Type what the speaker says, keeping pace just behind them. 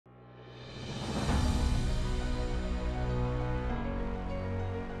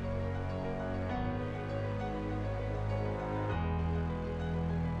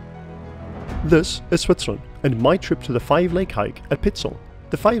This is Switzerland and my trip to the 5-lake hike at Pizol.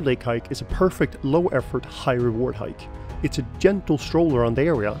 The 5-lake hike is a perfect low-effort, high-reward hike. It's a gentle stroll around the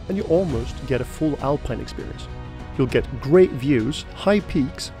area and you almost get a full Alpine experience. You'll get great views, high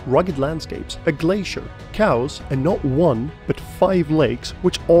peaks, rugged landscapes, a glacier, cows, and not one, but 5 lakes,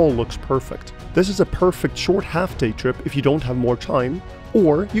 which all looks perfect. This is a perfect short half-day trip if you don't have more time,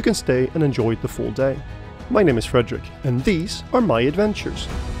 or you can stay and enjoy it the full day. My name is Frederick, and these are my adventures.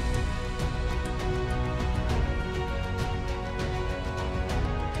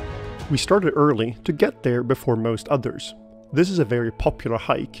 We started early to get there before most others. This is a very popular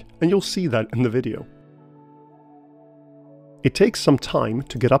hike, and you'll see that in the video. It takes some time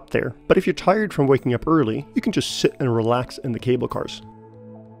to get up there, but if you're tired from waking up early, you can just sit and relax in the cable cars.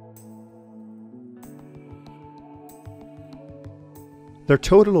 There are a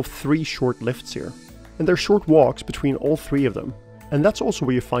total of 3 short lifts here, and there are short walks between all 3 of them, and that's also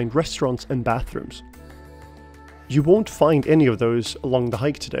where you find restaurants and bathrooms. You won't find any of those along the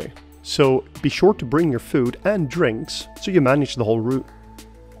hike today, so be sure to bring your food and drinks so you manage the whole route.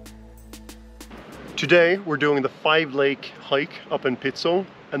 Today we're doing the 5-lake hike up in Pizol,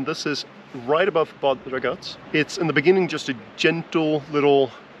 and this is right above Bad Ragaz. It's in the beginning just a gentle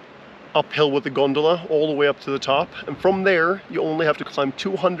little uphill with the gondola all the way up to the top, and from there you only have to climb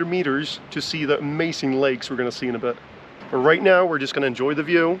 200 meters to see the amazing lakes we're going to see in a bit. But right now we're just going to enjoy the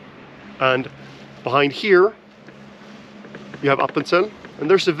view, and behind here you have Ascent, and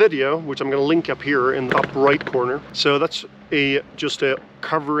there's a video which I'm going to link up here in the top right corner. So that's just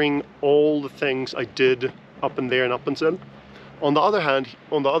covering all the things I did up in there in Ascent. On the other hand,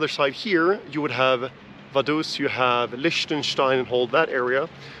 on the other side here, you would have Vaduz, you have Liechtenstein and all that area.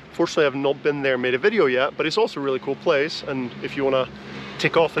 Fortunately, I've not been there and made a video yet, but it's also a really cool place. And if you want to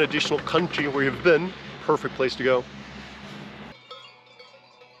tick off an additional country where you've been, perfect place to go.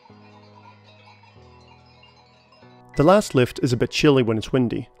 The last lift is a bit chilly when it's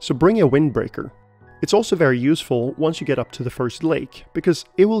windy, so bring a windbreaker. It's also very useful once you get up to the first lake, because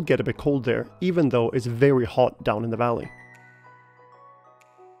it will get a bit cold there, even though it's very hot down in the valley.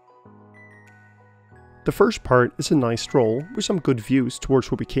 The first part is a nice stroll with some good views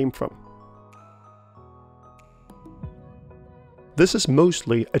towards where we came from. This is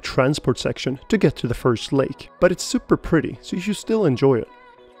mostly a transport section to get to the first lake, but it's super pretty, so you should still enjoy it.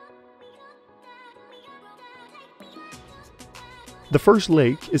 The first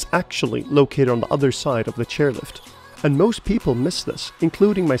lake is actually located on the other side of the chairlift, and most people miss this,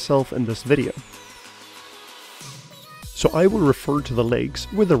 including myself in this video. So I will refer to the lakes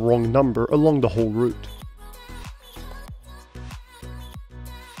with the wrong number along the whole route.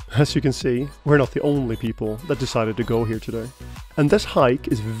 As you can see, we're not the only people that decided to go here today. And this hike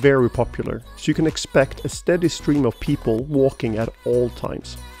is very popular, so you can expect a steady stream of people walking at all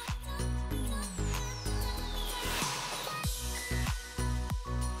times.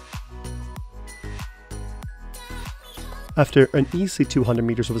 After an easy 200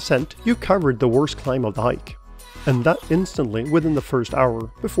 meters of ascent, you covered the worst climb of the hike. And that instantly within the first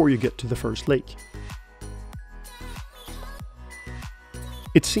hour before you get to the first lake.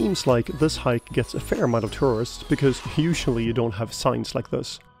 It seems like this hike gets a fair amount of tourists because usually you don't have signs like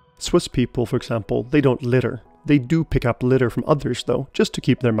this. Swiss people, for example, they don't litter. They do pick up litter from others though, just to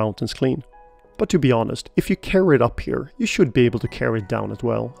keep their mountains clean. But to be honest, if you carry it up here, you should be able to carry it down as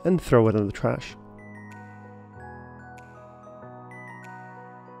well and throw it in the trash.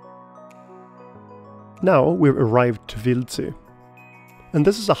 Now we've arrived to Wildsee, and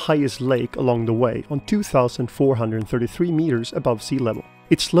this is the highest lake along the way on 2,433 meters above sea level.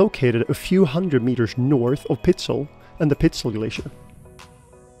 It's located a few hundred meters north of Pizol and the Pizol glacier.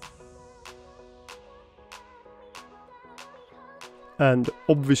 And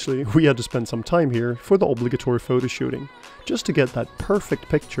obviously we had to spend some time here for the obligatory photo shooting, just to get that perfect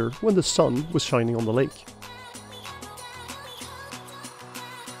picture when the sun was shining on the lake.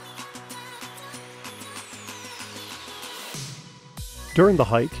 During the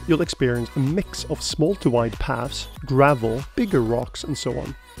hike, you'll experience a mix of small to wide paths, gravel, bigger rocks and so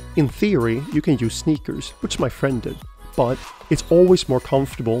on. In theory, you can use sneakers, which my friend did, but it's always more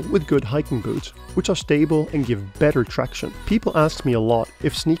comfortable with good hiking boots, which are stable and give better traction. People ask me a lot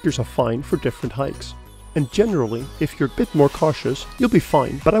if sneakers are fine for different hikes. And generally, if you're a bit more cautious, you'll be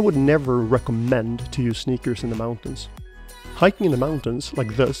fine, but I would never recommend to use sneakers in the mountains. Hiking in the mountains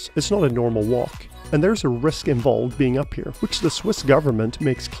like this is not a normal walk. And there's a risk involved being up here, which the Swiss government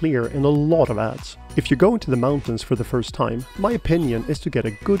makes clear in a lot of ads. If you're going to the mountains for the first time, my opinion is to get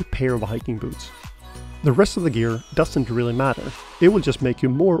a good pair of hiking boots. The rest of the gear doesn't really matter, it will just make you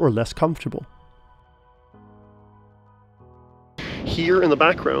more or less comfortable. here in the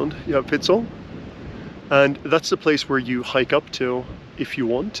background, you have Pizol. And that's the place where you hike up to if you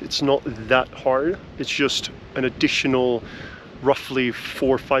want. It's not that hard. It's just an additional roughly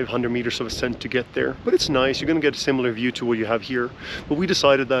 400 or 500 meters of ascent to get there. But it's nice. You're going to get a similar view to what you have here. But we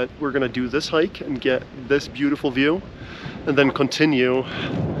decided that we're going to do this hike and get this beautiful view and then continue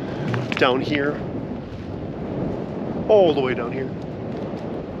down here, all the way down here.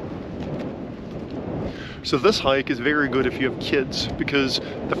 So this hike is very good if you have kids, because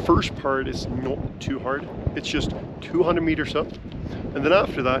the first part is not too hard. It's just 200 meters up, and then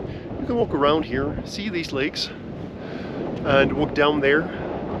after that you can walk around here, see these lakes, and walk down there,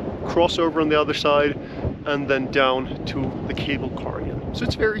 cross over on the other side, and then down to the cable car again. So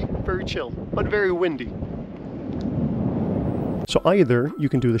it's very, very chill, but very windy. So either you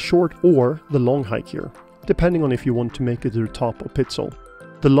can do the short or the long hike here, depending on if you want to make it to the top of Pizol.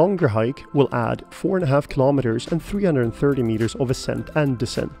 The longer hike will add 4.5 kilometers and 330 meters of ascent and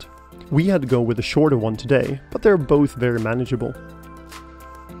descent. We had to go with the shorter one today, but they're both very manageable.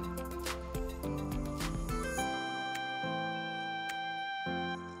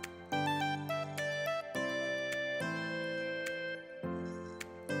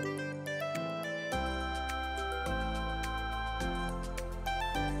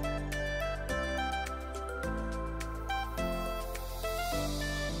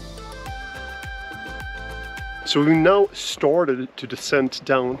 So we now started to descend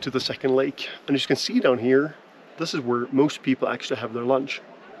down to the second lake, and as you can see down here, this is where most people actually have their lunch.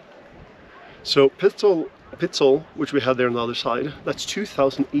 So Pizol, which we had there on the other side, that's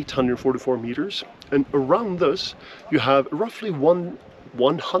 2,844 meters, and around this you have roughly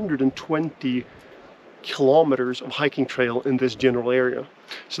 120 kilometers of hiking trail in this general area.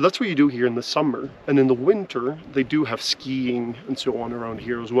 So that's what you do here in the summer, and in the winter they do have skiing and so on around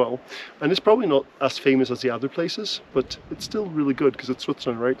here as well. And it's probably not as famous as the other places, but it's still really good because it's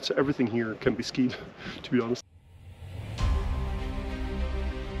Switzerland, right? So everything here can be skied, to be honest.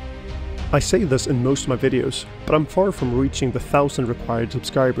 I say this in most of my videos, but I'm far from reaching the 1,000 required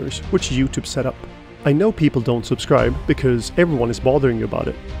subscribers, which YouTube set up. I know people don't subscribe because everyone is bothering you about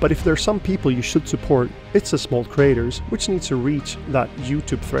it, but if there are some people you should support, it's the small creators, which needs to reach that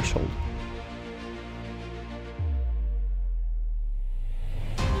YouTube threshold.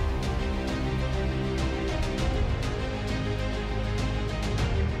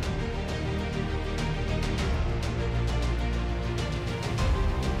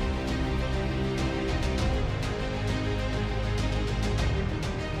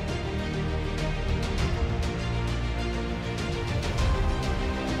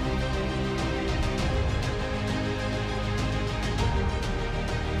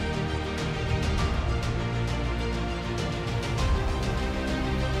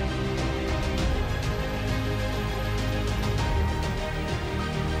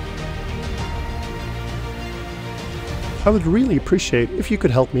 I would really appreciate if you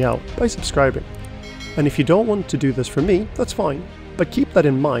could help me out by subscribing. And if you don't want to do this for me, that's fine, but keep that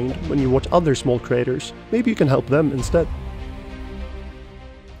in mind when you watch other small creators. Maybe you can help them instead.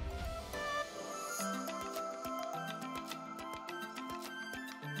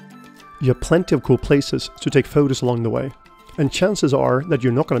 You have plenty of cool places to take photos along the way, and chances are that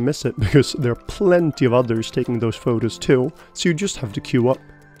you're not going to miss it because there are plenty of others taking those photos too, so you just have to queue up.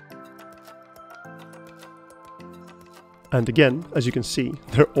 And again, as you can see,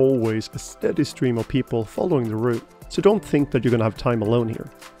 there are always a steady stream of people following the route, so don't think that you're gonna have time alone here.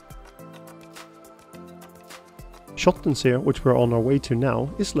 Schottensee, which we're on our way to now,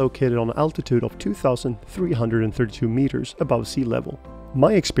 is located on an altitude of 2,332 meters above sea level.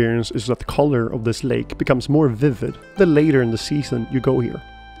 My experience is that the color of this lake becomes more vivid the later in the season you go here.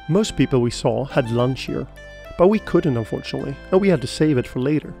 Most people we saw had lunch here, but we couldn't unfortunately, and we had to save it for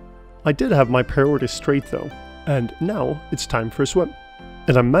later. I did have my priorities straight though. And now it's time for a swim.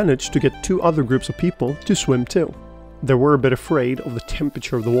 And I managed to get 2 other groups of people to swim too. They were a bit afraid of the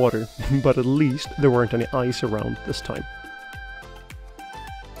temperature of the water, but at least there weren't any ice around this time.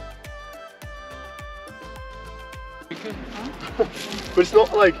 But it's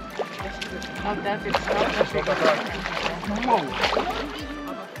not like... Not that, it's not that big of a... Whoa!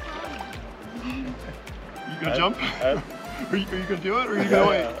 You gonna jump? Are you gonna do it, or are you gonna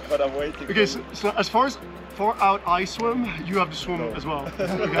wait? But I'm waiting. Okay, so as far out I swim, you have to swim as well.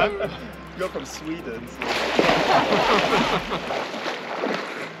 Okay? You're from Sweden. So.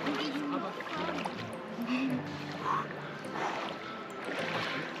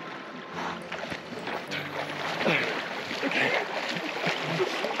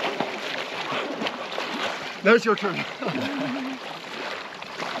 Now it's your turn.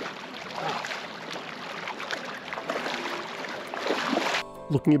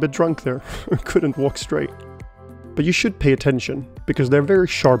 looking a bit drunk there, couldn't walk straight. But you should pay attention, because there are very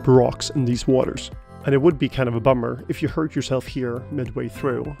sharp rocks in these waters. And it would be kind of a bummer if you hurt yourself here midway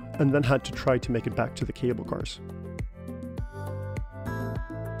through, and then had to try to make it back to the cable cars.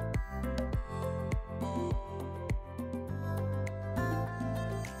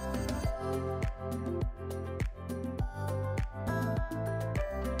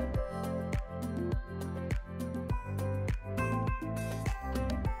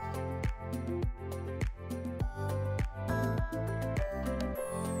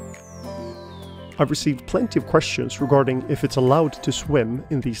 I've received plenty of questions regarding if it's allowed to swim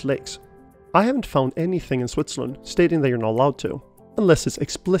in these lakes. I haven't found anything in Switzerland stating that you're not allowed to, unless it's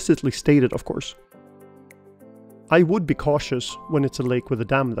explicitly stated, of course. I would be cautious when it's a lake with a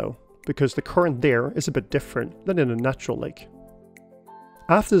dam though, because the current there is a bit different than in a natural lake.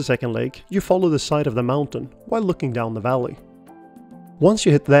 After the second lake, you follow the side of the mountain while looking down the valley. Once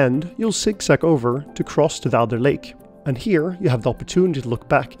you hit the end, you'll zigzag over to cross to the other lake. And here you have the opportunity to look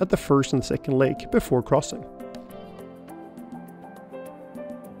back at the first and second lake before crossing.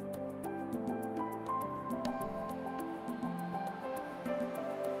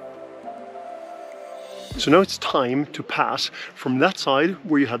 So now it's time to pass from that side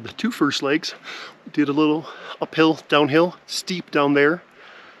where you had the two first lakes, did a little uphill, downhill, steep down there,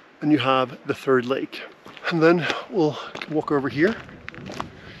 and you have the third lake. And then we'll walk over here.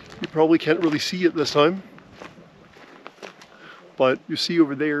 You probably can't really see it this time. But you see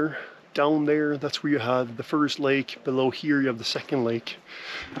over there, down there, that's where you had the first lake. Below here you have the second lake.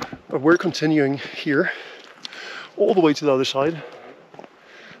 But we're continuing here, all the way to the other side.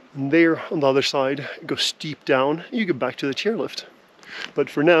 And there on the other side, it goes steep down, and you get back to the chairlift. But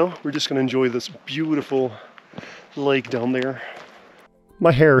for now, we're just gonna enjoy this beautiful lake down there.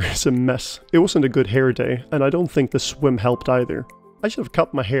 My hair is a mess. It wasn't a good hair day, and I don't think the swim helped either. I should have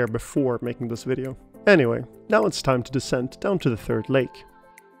cut my hair before making this video. Anyway, now it's time to descend down to the third lake.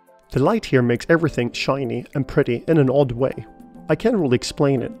 The light here makes everything shiny and pretty in an odd way. I can't really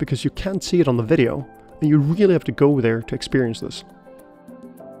explain it because you can't see it on the video, and you really have to go there to experience this.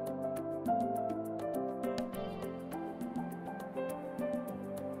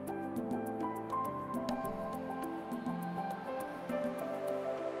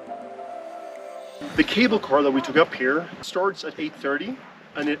 The cable car that we took up here starts at 8:30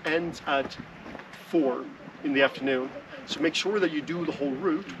 and it ends at 4 in the afternoon. So make sure that you do the whole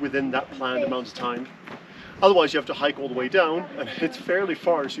route within that planned amount of time. Otherwise you have to hike all the way down, and it's fairly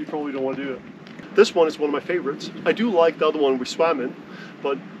far, so you probably don't want to do it. This one is one of my favorites. I do like the other one we swam in,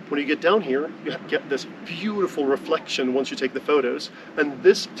 but when you get down here, you get this beautiful reflection once you take the photos. And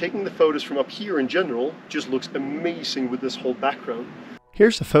this, taking the photos from up here in general, just looks amazing with this whole background.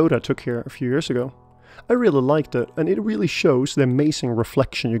 Here's a photo I took here a few years ago. I really liked it, and it really shows the amazing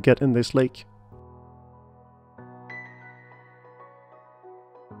reflection you get in this lake.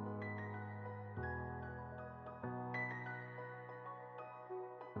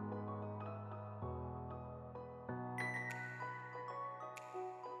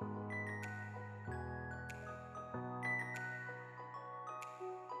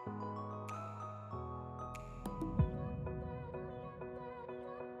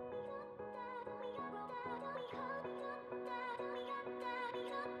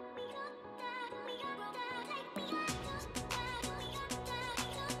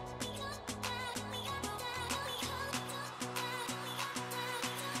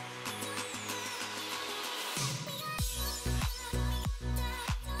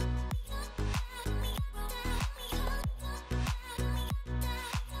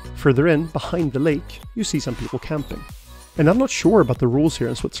 Further in, behind the lake, you see some people camping. And I'm not sure about the rules here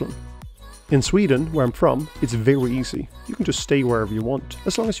in Switzerland. In Sweden, where I'm from, it's very easy. You can just stay wherever you want,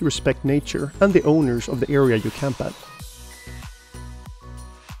 as long as you respect nature and the owners of the area you camp at.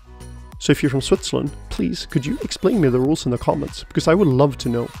 So if you're from Switzerland, please, could you explain me the rules in the comments, because I would love to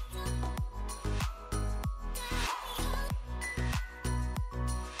know.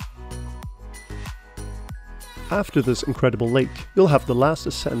 After this incredible lake, you'll have the last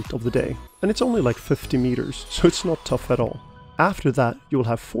ascent of the day, and it's only like 50 meters, so it's not tough at all. After that, you will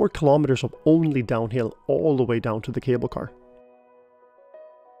have 4 kilometers of only downhill all the way down to the cable car.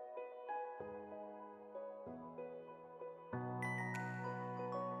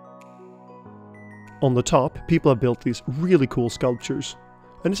 On the top, people have built these really cool sculptures,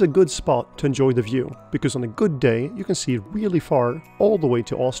 and it's a good spot to enjoy the view, because on a good day you can see it really far, all the way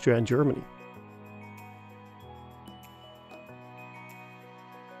to Austria and Germany.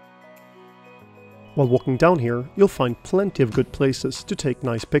 While walking down here, you'll find plenty of good places to take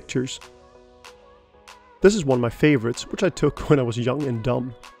nice pictures. This is one of my favorites, which I took when I was young and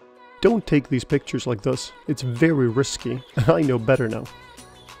dumb. Don't take these pictures like this, it's very risky, and I know better now.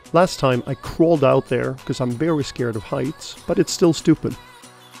 Last time I crawled out there because I'm very scared of heights, but it's still stupid.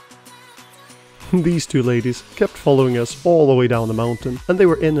 These two ladies kept following us all the way down the mountain, and they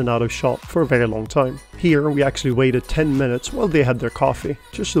were in and out of shot for a very long time. Here we actually waited 10 minutes while they had their coffee,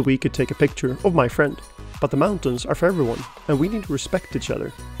 just so we could take a picture of my friend. But the mountains are for everyone, and we need to respect each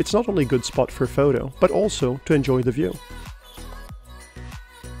other. It's not only a good spot for a photo, but also to enjoy the view.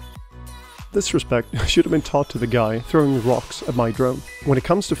 This respect should have been taught to the guy throwing rocks at my drone. When it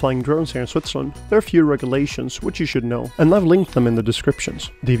comes to flying drones here in Switzerland, there are a few regulations which you should know, and I've linked them in the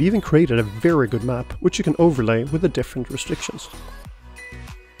descriptions. They've even created a very good map which you can overlay with the different restrictions.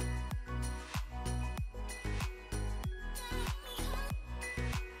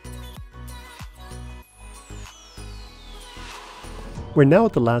 We're now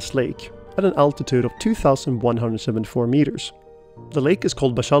at the last lake, at an altitude of 2,174 meters. The lake is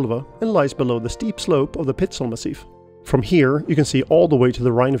called Bashalva and lies below the steep slope of the Pizol Massif. From here you can see all the way to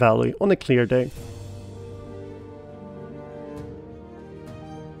the Rhine Valley on a clear day.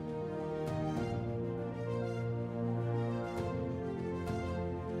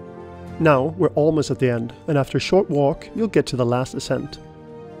 Now we're almost at the end, and after a short walk you'll get to the last ascent.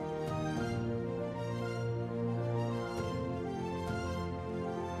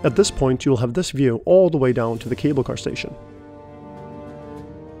 At this point you'll have this view all the way down to the cable car station.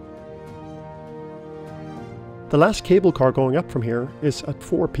 The last cable car going up from here is at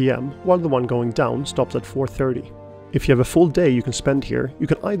 4 PM, while the one going down stops at 4:30. If you have a full day you can spend here, you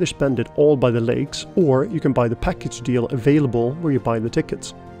can either spend it all by the lakes, or you can buy the package deal available where you buy the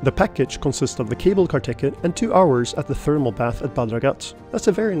tickets. The package consists of the cable car ticket and 2 hours at the thermal bath at Bad Ragaz. That's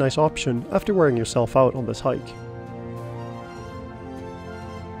a very nice option after wearing yourself out on this hike.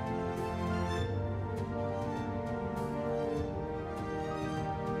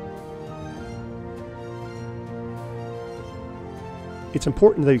 It's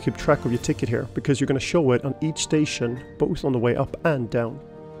important that you keep track of your ticket here, because you're going to show it on each station, both on the way up and down.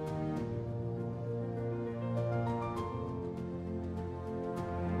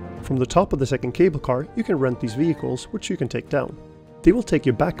 From the top of the second cable car, you can rent these vehicles, which you can take down. They will take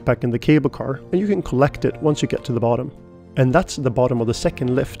your backpack in the cable car, and you can collect it once you get to the bottom. And that's the bottom of the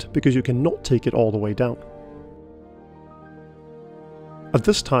second lift, because you cannot take it all the way down. At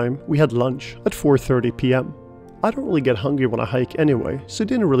this time, we had lunch at 4:30 PM. I don't really get hungry when I hike anyway, so it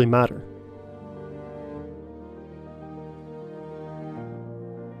didn't really matter.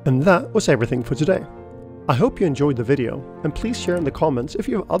 And that was everything for today. I hope you enjoyed the video, and please share in the comments if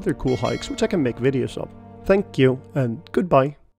you have other cool hikes which I can make videos of. Thank you, and goodbye.